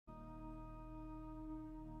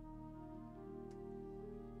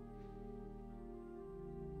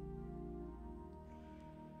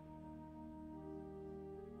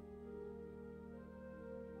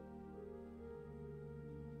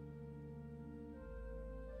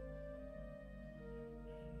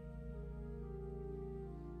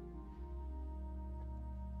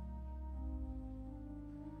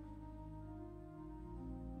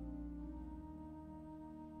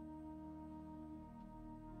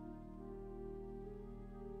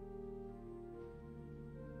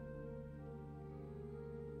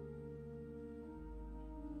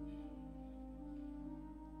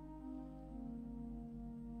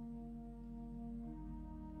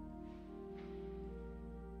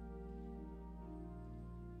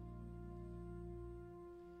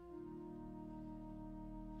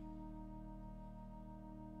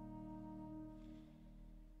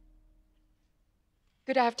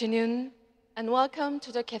Good afternoon, and welcome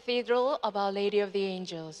to the Cathedral of Our Lady of the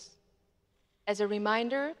Angels. As a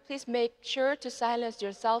reminder, please make sure to silence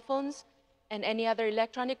your cell phones and any other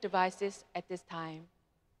electronic devices at this time.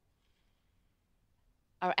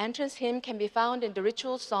 Our entrance hymn can be found in the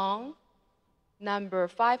ritual song, number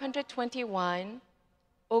 521,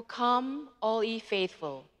 O Come, All Ye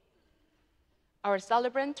Faithful. Our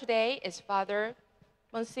celebrant today is Father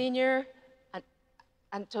Monsignor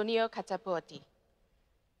Antonio Catapoti.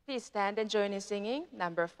 Please stand and join in singing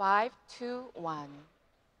number 521.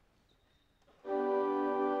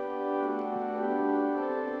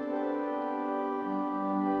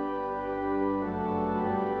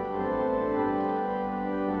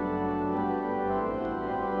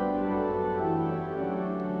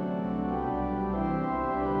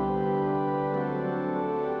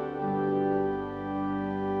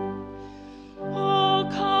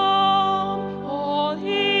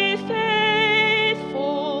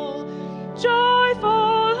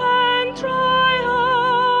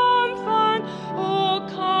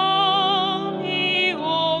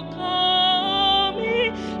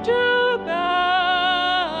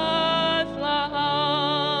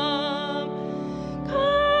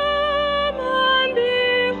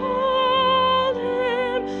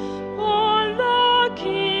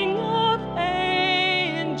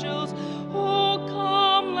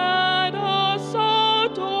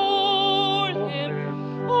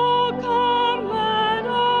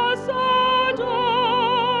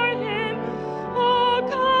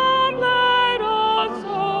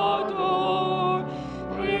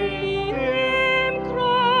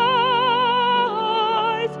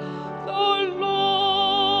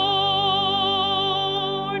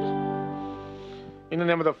 In the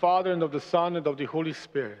name of the Father, and of the Son, and of the Holy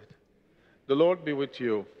Spirit. The Lord be with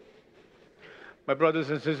you. My brothers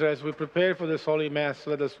and sisters, as we prepare for this Holy Mass,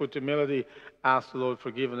 let us with humility ask the Lord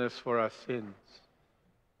forgiveness for our sins.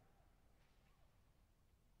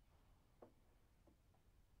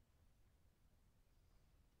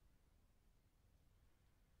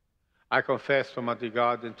 I confess to Almighty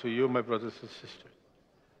God and to you, my brothers and sisters,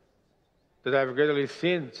 that I have greatly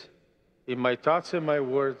sinned in my thoughts and my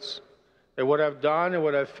words, and what I've done and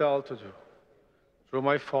what I've failed to do, through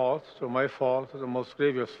my fault, the most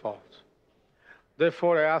grievous fault.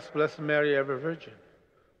 Therefore, I ask Blessed Mary, ever Virgin,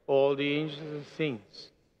 all the angels and saints,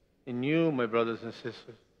 and you, my brothers and sisters,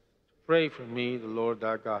 to pray for me, the Lord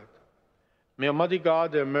our God. May Almighty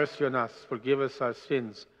God have mercy on us, forgive us our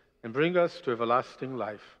sins, and bring us to everlasting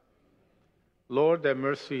life. Lord, have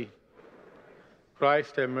mercy.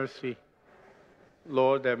 Christ, have mercy.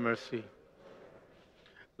 Lord, have mercy.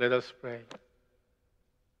 Let us pray.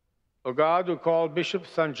 O God, who called Bishop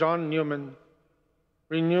St. John Neumann,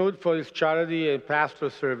 renewed for his charity and pastoral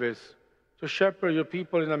service, to shepherd your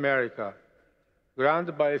people in America,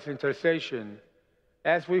 granted by his intercession,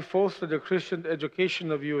 as we foster the Christian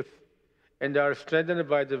education of youth and are strengthened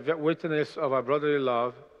by the witness of our brotherly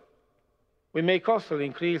love, we may constantly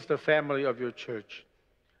increase the family of your church.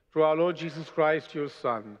 Through our Lord Jesus Christ, your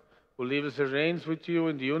Son, who lives and reigns with you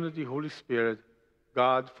in the unity of the Holy Spirit,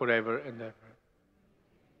 God, forever and ever.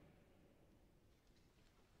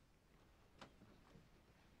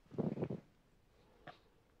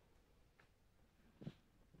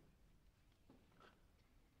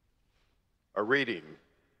 A reading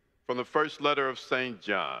from the first letter of St.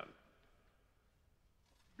 John.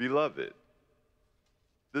 Beloved,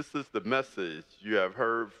 this is the message you have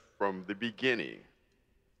heard from the beginning.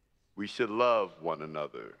 We should love one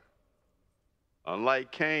another.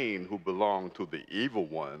 Unlike Cain, who belonged to the evil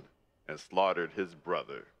one and slaughtered his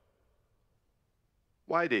brother.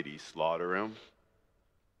 Why did he slaughter him?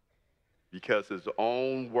 Because his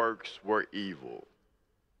own works were evil,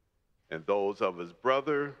 and those of his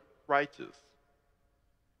brother righteous.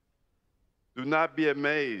 Do not be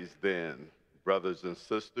amazed then, brothers and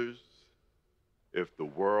sisters, if the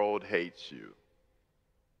world hates you.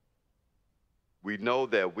 We know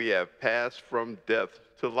that we have passed from death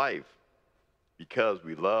to life because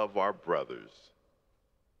we love our brothers.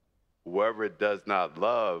 Whoever does not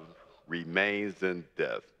love remains in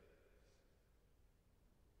death.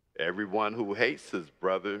 Everyone who hates his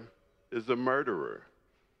brother is a murderer.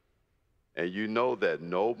 And you know that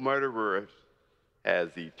no murderer has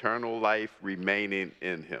eternal life remaining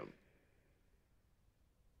in him.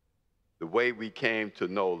 The way we came to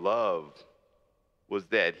know love was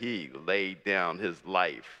that he laid down his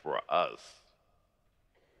life for us.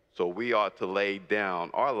 So we ought to lay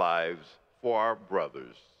down our lives for our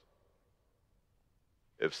brothers.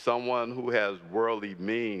 If someone who has worldly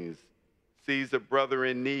means sees a brother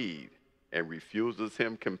in need and refuses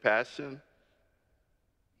him compassion,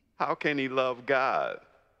 how can he love God?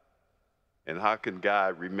 And how can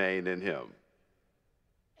God remain in him?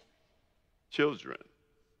 Children,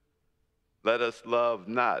 let us love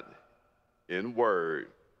not in word,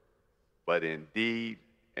 but in deed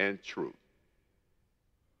and truth.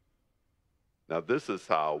 Now, this is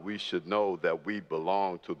how we should know that we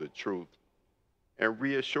belong to the truth and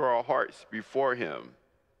reassure our hearts before him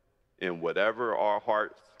in whatever our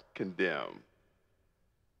hearts condemn.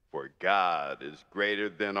 For God is greater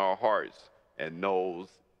than our hearts and knows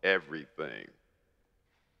everything.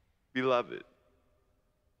 Beloved,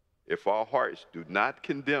 if our hearts do not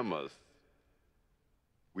condemn us,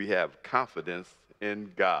 we have confidence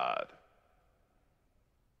in God.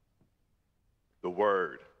 The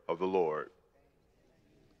word of the Lord.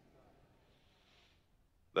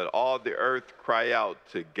 Let all the earth cry out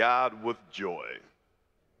to God with joy.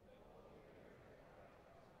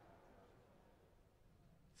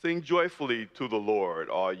 Sing joyfully to the Lord,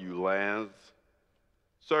 all you lands.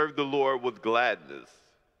 Serve the Lord with gladness.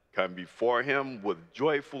 Come before him with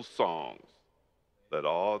joyful songs. Let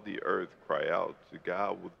all the earth cry out to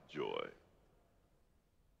God with joy.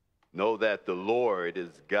 Know that the Lord is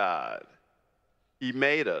God. He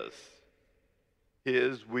made us.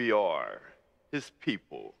 His we are, his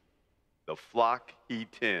people, the flock he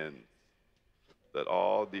tends. Let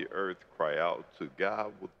all the earth cry out to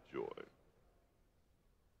God with joy.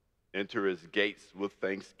 Enter his gates with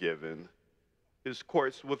thanksgiving, his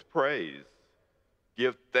courts with praise.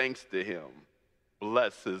 Give thanks to him.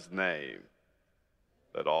 Bless his name.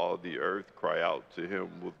 Let all the earth cry out to him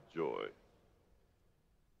with joy.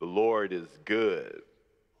 The Lord is good.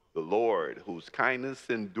 The Lord, whose kindness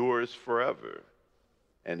endures forever,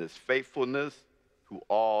 and his faithfulness to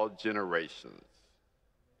all generations.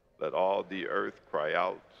 Let all the earth cry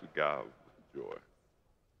out to God with joy.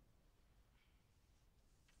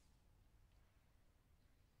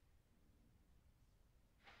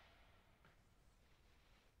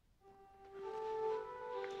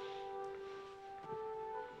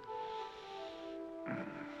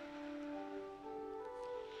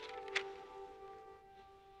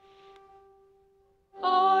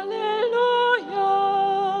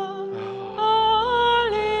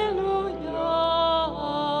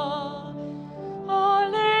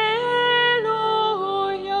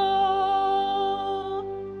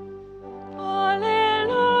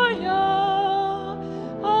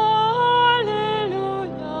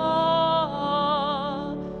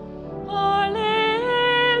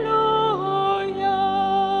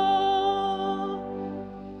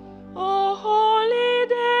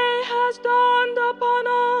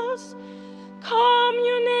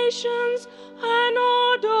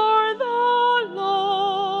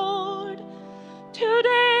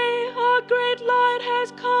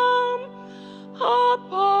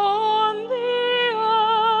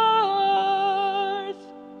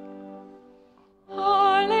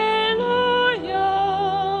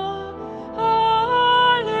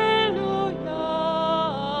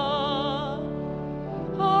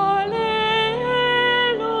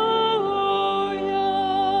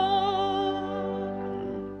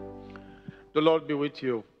 The Lord be with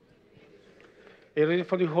you. A reading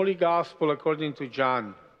from the Holy Gospel according to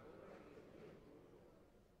John.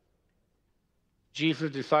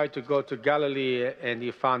 Jesus decided to go to Galilee, and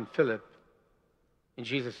he found Philip. And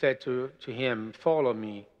Jesus said to him, "Follow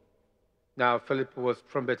me." Now Philip was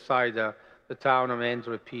from Bethsaida, the town of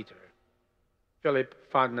Andrew and Peter.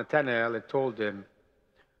 Philip found Nathanael and told him,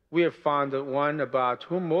 "We have found the one about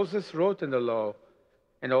whom Moses wrote in the law,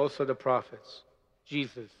 and also the prophets,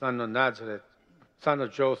 Jesus, son of Nazareth, son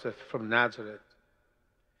of Joseph from Nazareth."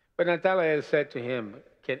 But Nathanael said to him,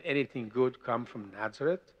 "Can anything good come from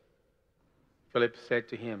Nazareth?" Philip said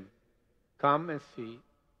to him, "Come and see."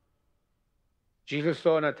 Jesus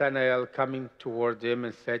saw Nathanael coming toward him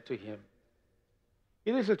and said to him,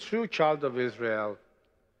 "It is a true child of Israel.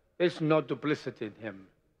 There is no duplicity in him."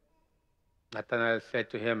 Nathanael said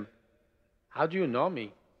to him, "How do you know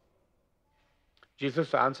me?"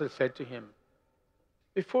 Jesus answered, said to him,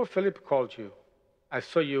 "Before Philip called you, I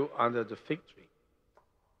saw you under the fig tree."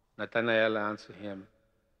 Nathanael answered him,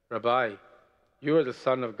 "Rabbi, you are the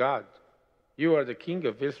Son of God. You are the King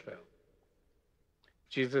of Israel."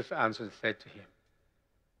 Jesus answered and said to him,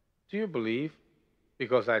 "Do you believe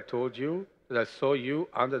because I told you that I saw you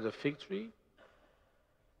under the fig tree?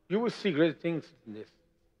 You will see great things in this."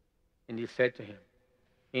 And he said to him,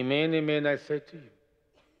 "Amen, amen, I say to you,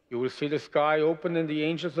 you will see the sky open and the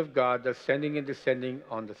angels of God ascending and descending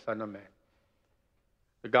on the Son of Man."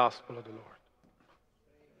 The Gospel of the Lord.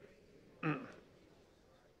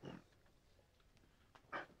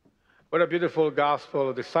 What a beautiful gospel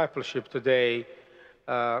of discipleship today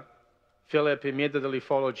uh, Philip immediately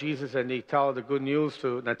followed Jesus and he told the good news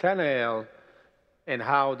to Nathanael and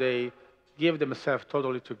how they give themselves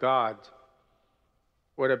totally to God.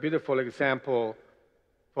 What a beautiful example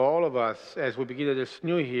for all of us as we begin this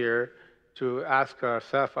new year to ask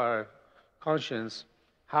ourselves, our conscience,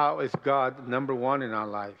 how is God number one in our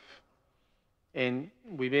life? And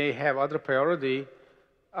we may have other priority.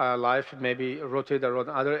 Our life maybe rotate around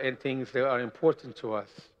other things that are important to us.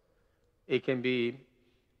 It can be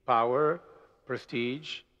power,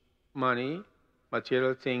 prestige, money,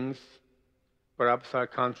 material things, perhaps our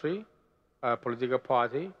country, our political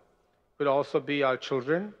party. It could also be our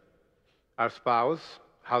children, our spouse,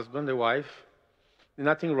 husband, the wife.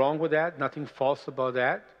 Nothing wrong with that, nothing false about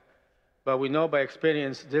that. But we know by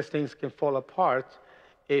experience these things can fall apart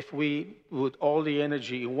if we put all the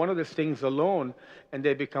energy in one of these things alone and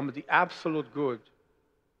they become the absolute good.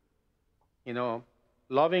 You know,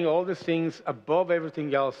 loving all these things above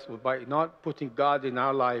everything else by not putting God in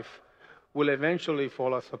our life will eventually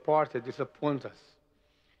fall us apart and disappoint us.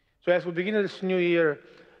 So as we begin this new year,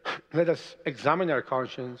 let us examine our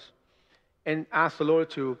conscience and ask the Lord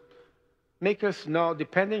to make us not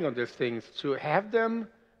depending on these things, to have them,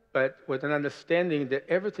 but with an understanding that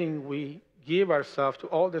everything we give ourselves to,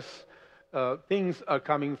 all these things are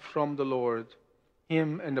coming from the Lord,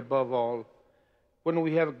 Him and above all. When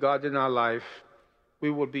we have God in our life, we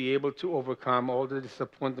will be able to overcome all the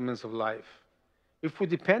disappointments of life. If we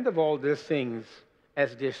depend on all these things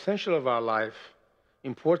as the essential of our life,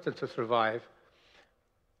 important to survive,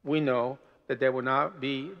 we know that they will not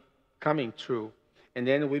be coming true. And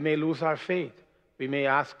then we may lose our faith. We may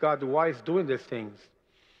ask God why He's doing these things.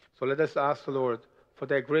 So let us ask the Lord for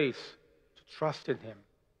that grace to trust in Him,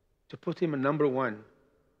 to put Him in number one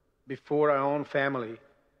before our own family.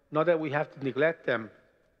 Not that we have to neglect them,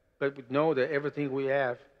 but we know that everything we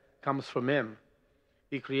have comes from Him.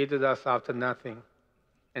 He created us out of nothing,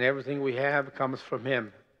 and everything we have comes from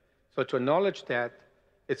Him. So to acknowledge that,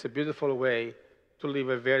 it's a beautiful way to live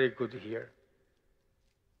a very good year.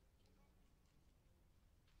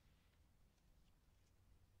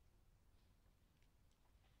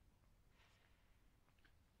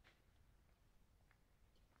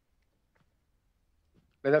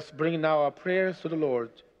 Let us bring now our prayers to the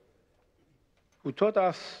Lord, who taught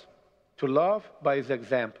us to love by His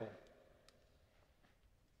example.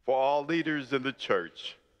 For all leaders in the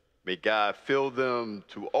church, may God fill them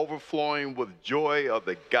to overflowing with joy of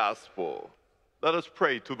the gospel. Let us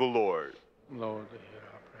pray to the Lord. Lord, hear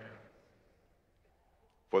our prayer.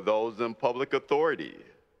 For those in public authority,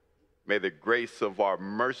 may the grace of our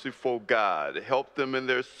merciful God help them in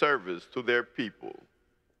their service to their people.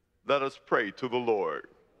 Let us pray to the Lord.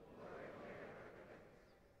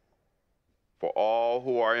 For all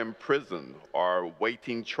who are in prison or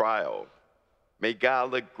awaiting trial, may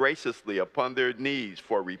God look graciously upon their needs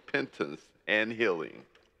for repentance and healing.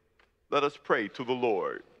 Let us pray to the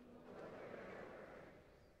Lord.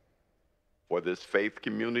 For this faith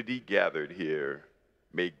community gathered here,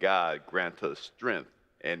 may God grant us strength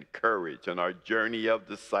and courage in our journey of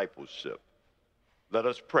discipleship. Let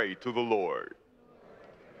us pray to the Lord.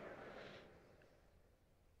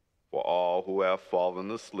 For all who have fallen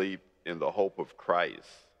asleep in the hope of Christ,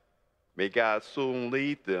 may God soon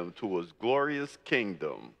lead them to His glorious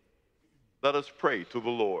kingdom. Let us pray to the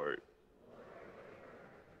Lord.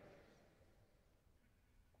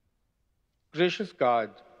 Gracious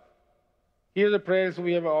God, hear the prayers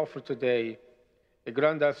we have offered today, and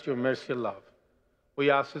grant us your mercy and love. We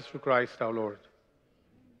ask this through Christ our Lord.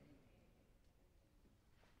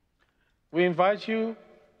 We invite you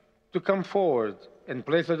to come forward and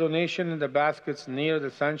place a donation in the baskets near the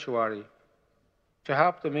sanctuary to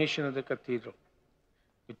help the mission of the cathedral.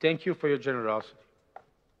 We thank you for your generosity.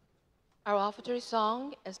 Our offertory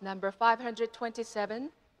song is number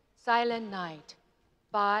 527, Silent Night,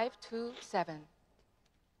 527.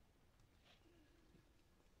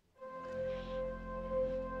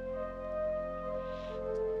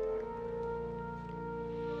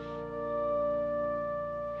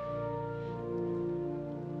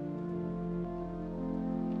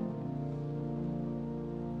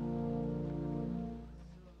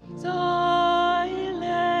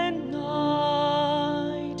 Silent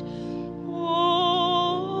night,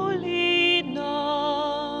 holy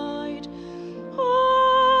night,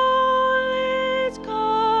 holy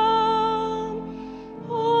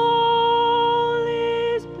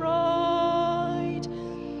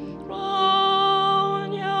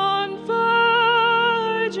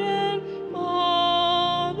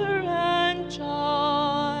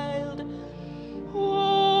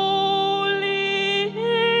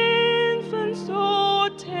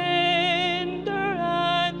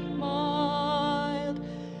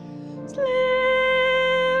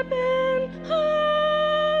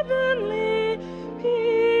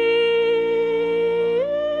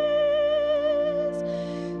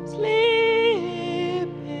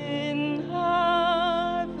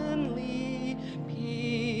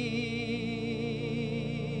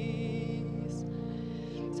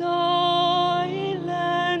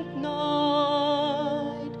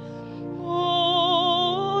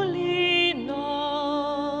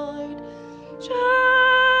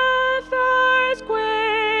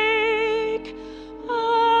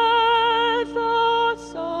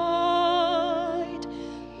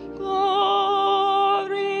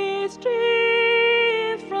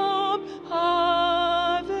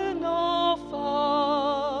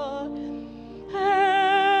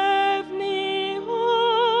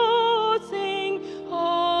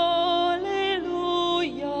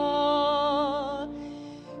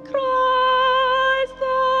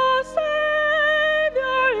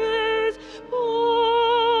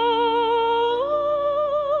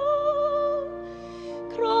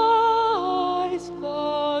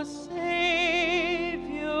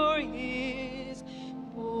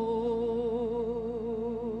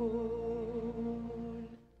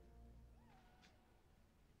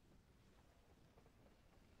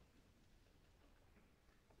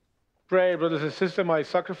Pray, brothers and sisters, my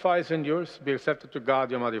sacrifice and yours be accepted to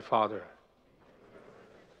God, your Mighty Father.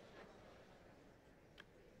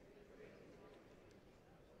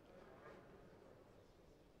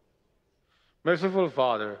 Merciful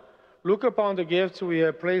Father, look upon the gifts we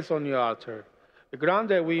have placed on your altar. Grant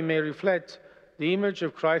that we may reflect the image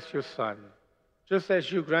of Christ your Son, just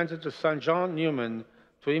as you granted to Son John Neumann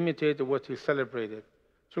to imitate what he celebrated,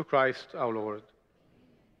 through Christ our Lord.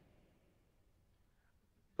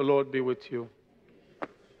 The Lord be with you.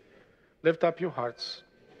 Lift up your hearts.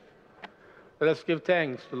 Let us give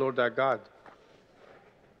thanks to the Lord our God.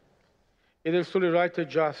 It is truly right and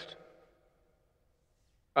just,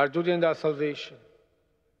 our duty and our salvation,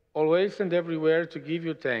 always and everywhere to give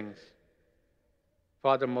you thanks,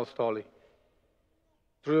 Father most holy,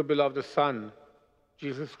 through your beloved Son,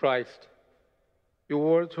 Jesus Christ, your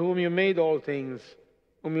Word, whom you made all things,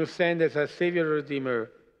 whom you sent as our Savior and Redeemer,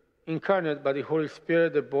 incarnate by the Holy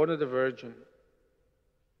Spirit, the born of the Virgin.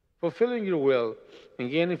 Fulfilling your will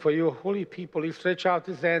and gaining for you a holy people, he stretched out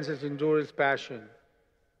his hands and endured his passion,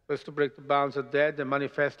 was to break the bonds of death and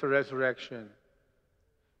manifest the resurrection.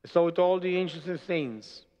 And so with all the angels and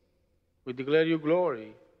saints, we declare your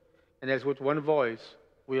glory, and as with one voice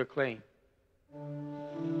we acclaim.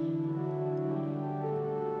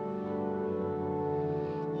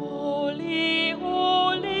 Holy,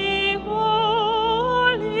 holy,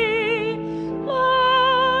 holy,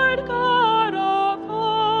 Lord God of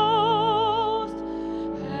hosts,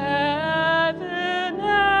 heaven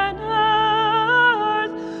and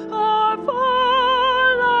earth are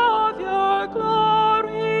full of your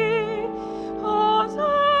glory.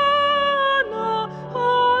 Hosanna,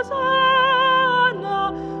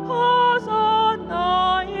 Hosanna,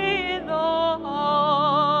 Hosanna in the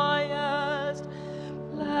highest.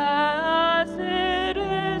 Blessed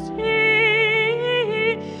is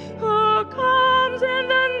he who comes in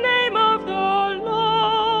the name of the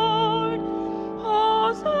Lord.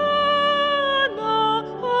 Hosanna,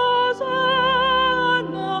 Hosanna,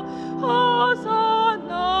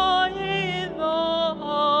 Hosanna in the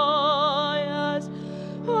highest.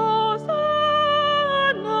 Hosanna,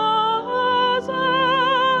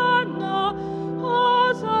 Hosanna,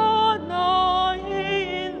 Hosanna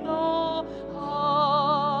in the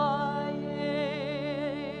highest.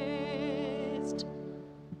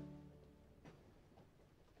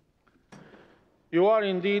 You are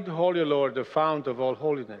indeed holy, Lord, the fount of all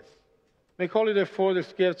holiness. Make holy, therefore,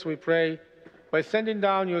 these gifts, we pray, by sending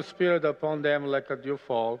down your Spirit upon them like a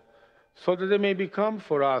dewfall, so that they may become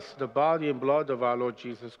for us the body and blood of our Lord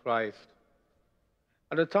Jesus Christ.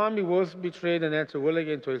 At the time he was betrayed and entered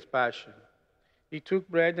willingly into his passion, he took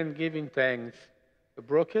bread and giving thanks, he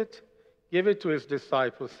broke it, gave it to his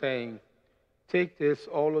disciples, saying, "Take this,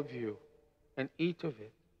 all of you, and eat of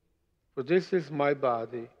it, for this is my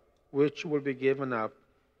body, which will be given up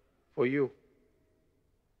for you."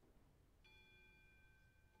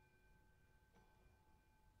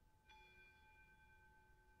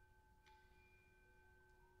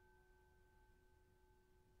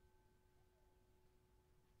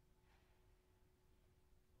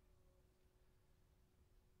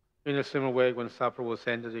 In a similar way, when supper was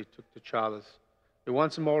ended, he took the chalice. And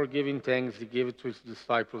once more giving thanks, he gave it to his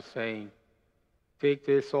disciples, saying, "Take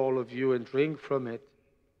this, all of you, and drink from it,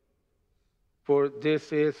 for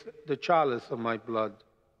this is the chalice of my blood,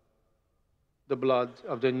 the blood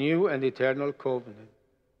of the new and eternal covenant,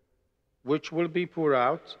 which will be poured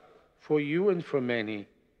out for you and for many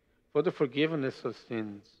for the forgiveness of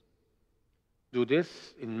sins. Do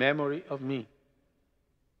this in memory of me."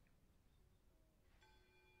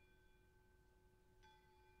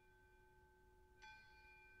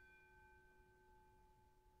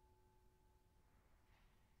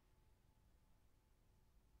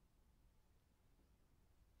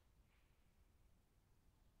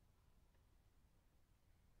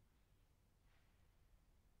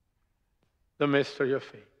 The mystery of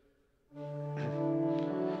faith.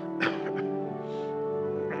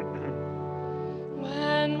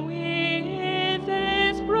 When we eat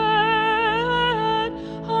this bread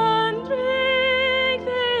and drink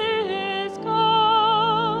this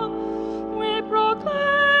cup, we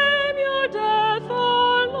proclaim your death,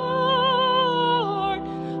 O Lord,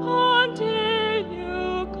 until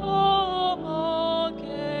you come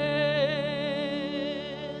again.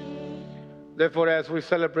 Therefore, as we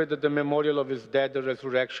celebrated the memorial of his death and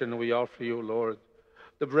resurrection, we offer you, Lord,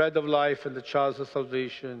 the bread of life and the chalice of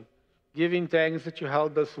salvation, giving thanks that you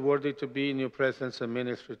held us worthy to be in your presence and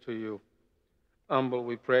minister to you. Humble,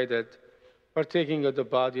 we pray that, partaking of the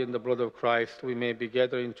body and the blood of Christ, we may be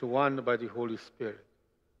gathered into one by the Holy Spirit.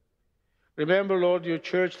 Remember, Lord, your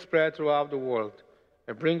church spread throughout the world,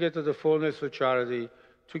 and bring it to the fullness of charity,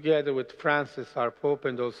 together with Francis, our Pope,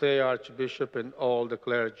 and Jose, Archbishop, and all the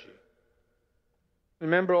clergy.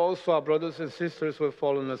 Remember also our brothers and sisters who have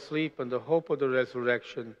fallen asleep in the hope of the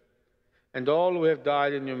resurrection, and all who have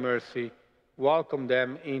died in your mercy. Welcome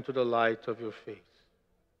them into the light of your face.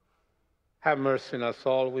 Have mercy on us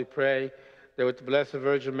all, we pray, that with the Blessed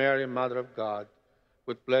Virgin Mary, Mother of God,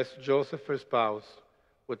 with blessed Joseph, her spouse,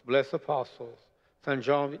 with blessed apostles, St.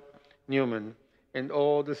 John Neumann, and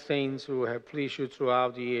all the saints who have pleased you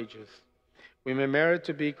throughout the ages, we may merit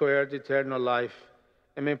to be co-heirs eternal life,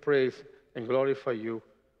 and may praise and glorify you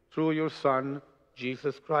through your Son,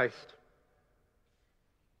 Jesus Christ.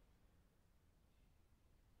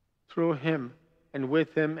 Through him, and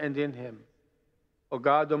with him, and in him, O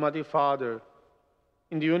God, Almighty Father,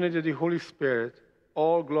 in the unity of the Holy Spirit,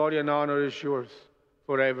 all glory and honor is yours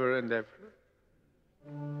forever and ever.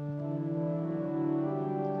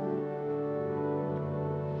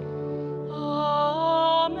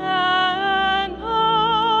 Amen, amen, amen.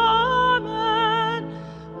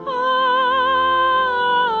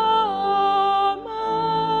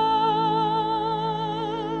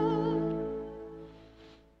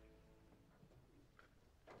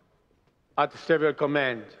 At the several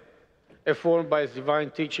command, informed by his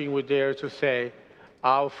divine teaching, we dare to say,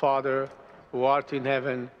 Our Father, who art in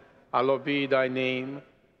heaven, hallowed be thy name.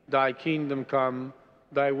 Thy kingdom come,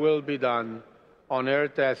 thy will be done, on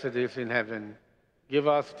earth as it is in heaven. Give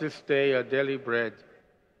us this day our daily bread,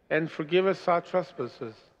 and forgive us our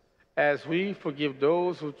trespasses, as we forgive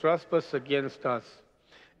those who trespass against us.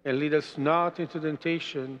 And lead us not into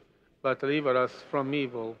temptation, but deliver us from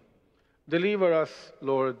evil. Deliver us,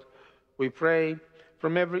 Lord, we pray,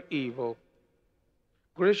 from every evil.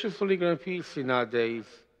 Graciously grant peace in our days,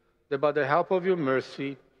 that by the help of your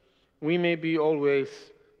mercy we may be always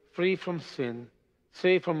free from sin,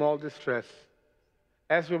 safe from all distress,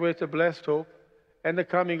 as we wait the blessed hope and the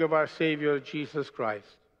coming of our Savior, Jesus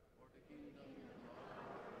Christ.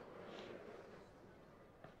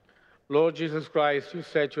 Lord Jesus Christ, you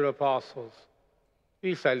said to your apostles,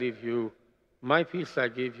 Peace I leave you, my peace I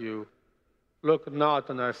give you. Look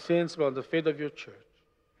not on our sins, but on the faith of your church.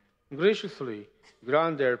 Graciously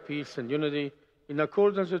grant their peace and unity in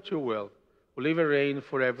accordance with your will, who live and reign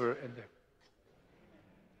forever and ever.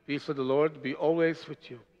 Peace of the Lord be always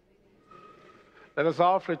with you. Let us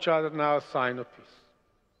offer each other now a sign of peace.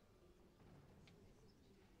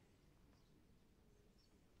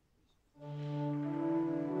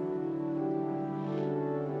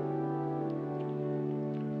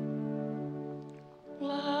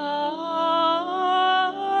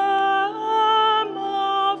 Lamb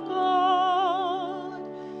of God,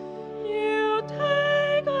 you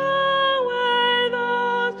take away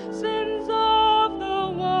the sins of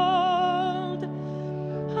the world.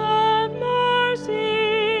 Have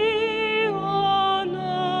mercy on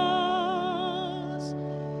us.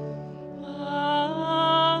 Lamb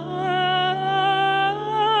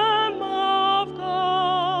of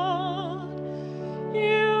God,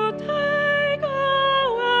 you take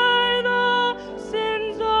away the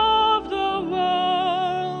sins of the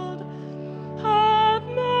world. Have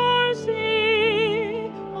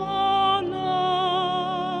mercy on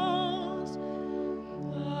us.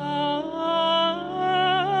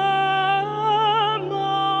 Lamb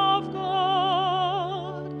of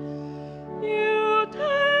God, you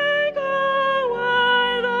take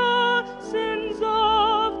away the sins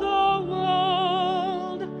of the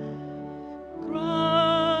world.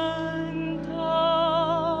 Grant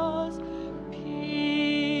us peace.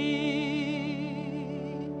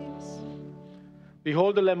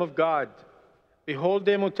 Behold the Lamb of God. Behold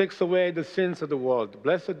him who takes away the sins of the world.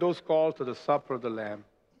 Blessed those called to the supper of the Lamb.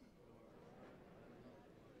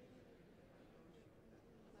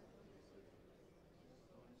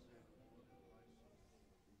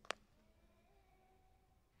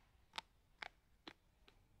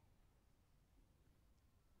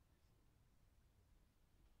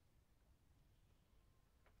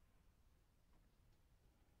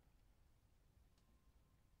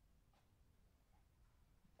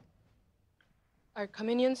 Our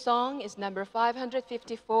communion song is number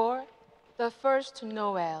 554, The First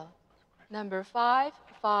Noel, number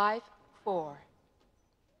 554.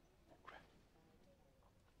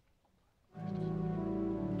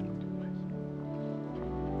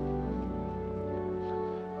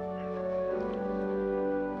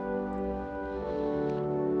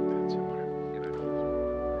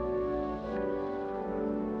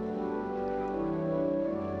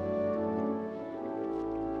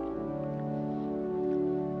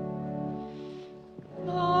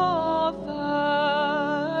 The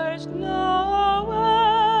first Noel,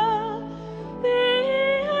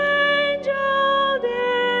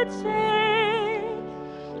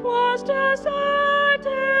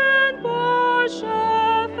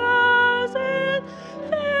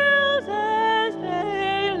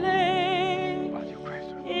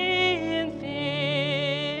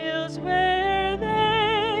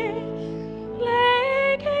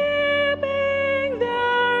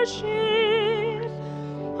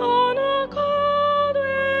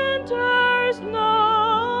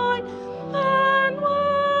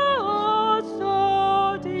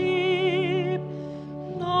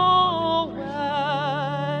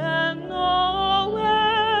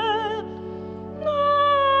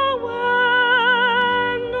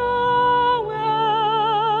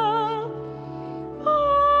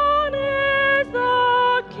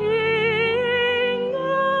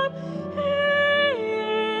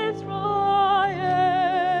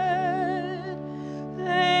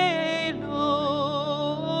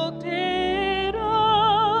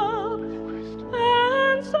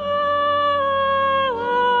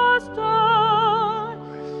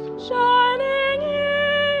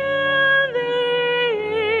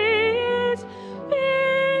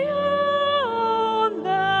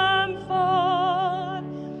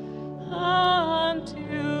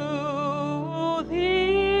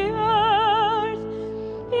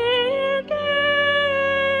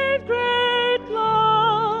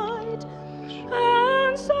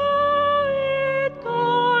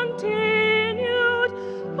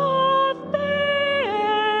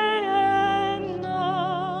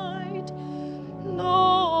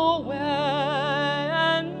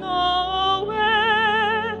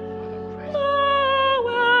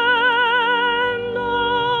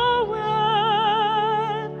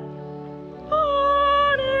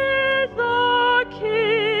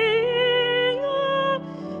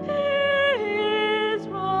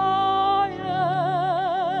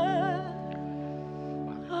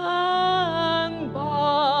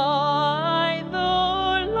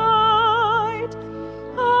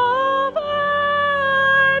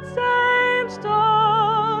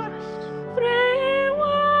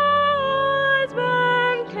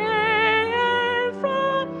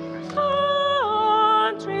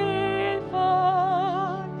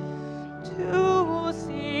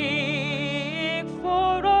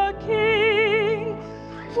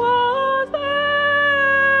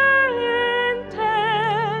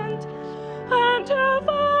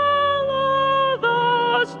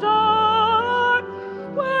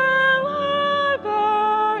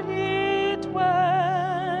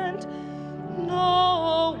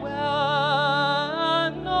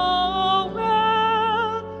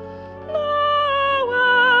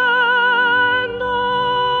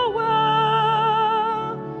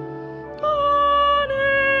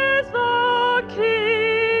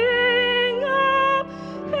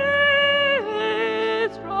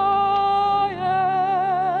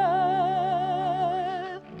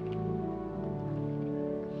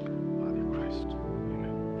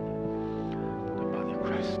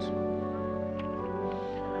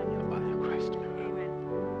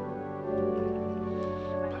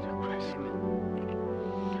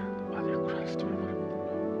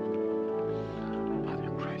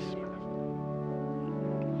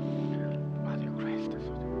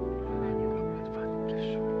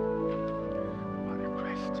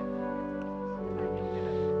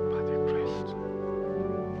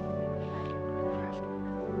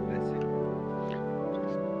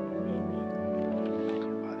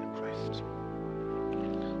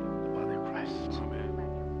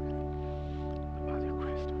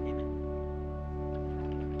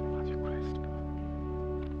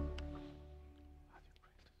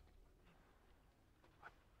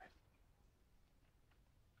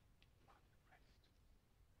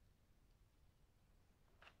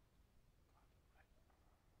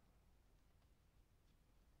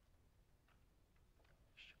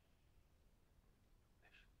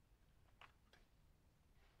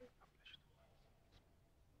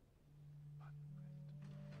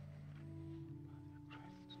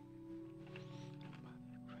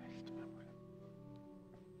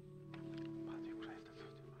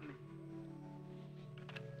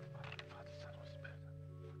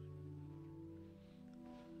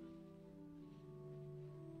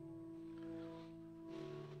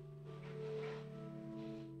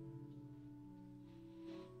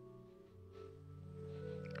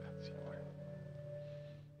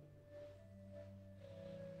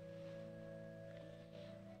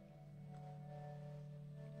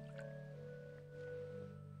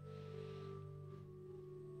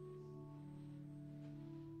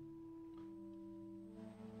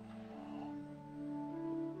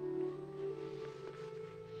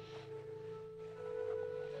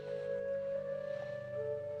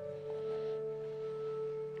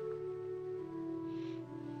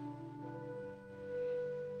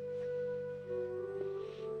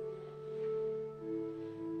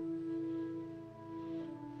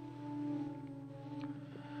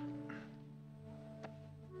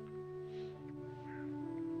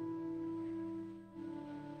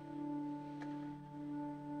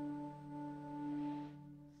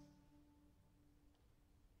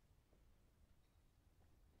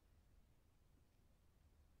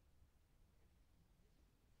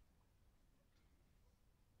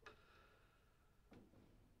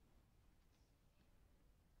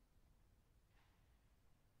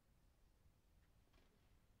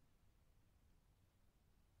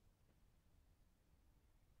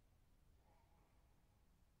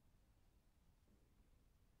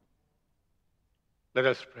 Let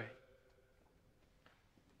us pray.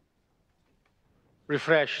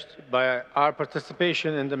 Refreshed by our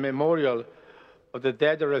participation in the memorial of the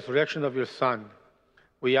death and resurrection of your Son,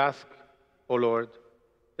 we ask, O Lord,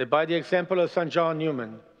 that by the example of St. John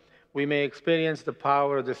Neumann, we may experience the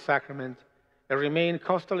power of the sacrament and remain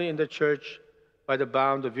constantly in the Church by the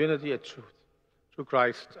bond of unity and truth, through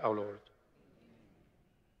Christ our Lord.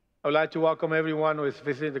 I would like to welcome everyone who is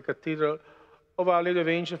visiting the Cathedral of Our Lady of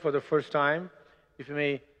Angels for the first time. If you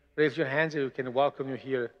may raise your hands, we can welcome you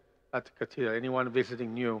here at the Cathedral. Anyone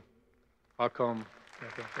visiting new, welcome.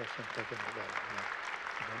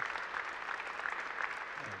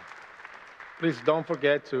 Please don't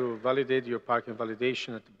forget to validate your parking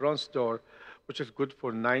validation at the bronze door, which is good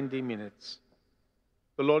for 90 minutes.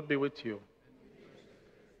 The Lord be with you.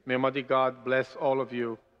 May Almighty God bless all of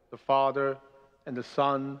you, the Father, and the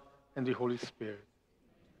Son, and the Holy Spirit.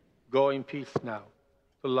 Go in peace now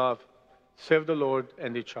to love, serve the Lord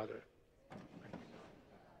and each other.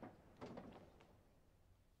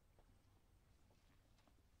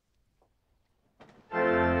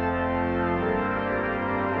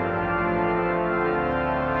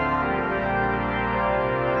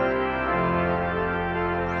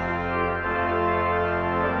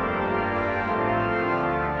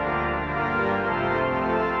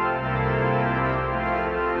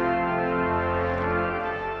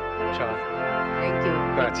 Thank you.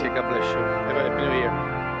 Grazie, God bless you. Have a happy New Year.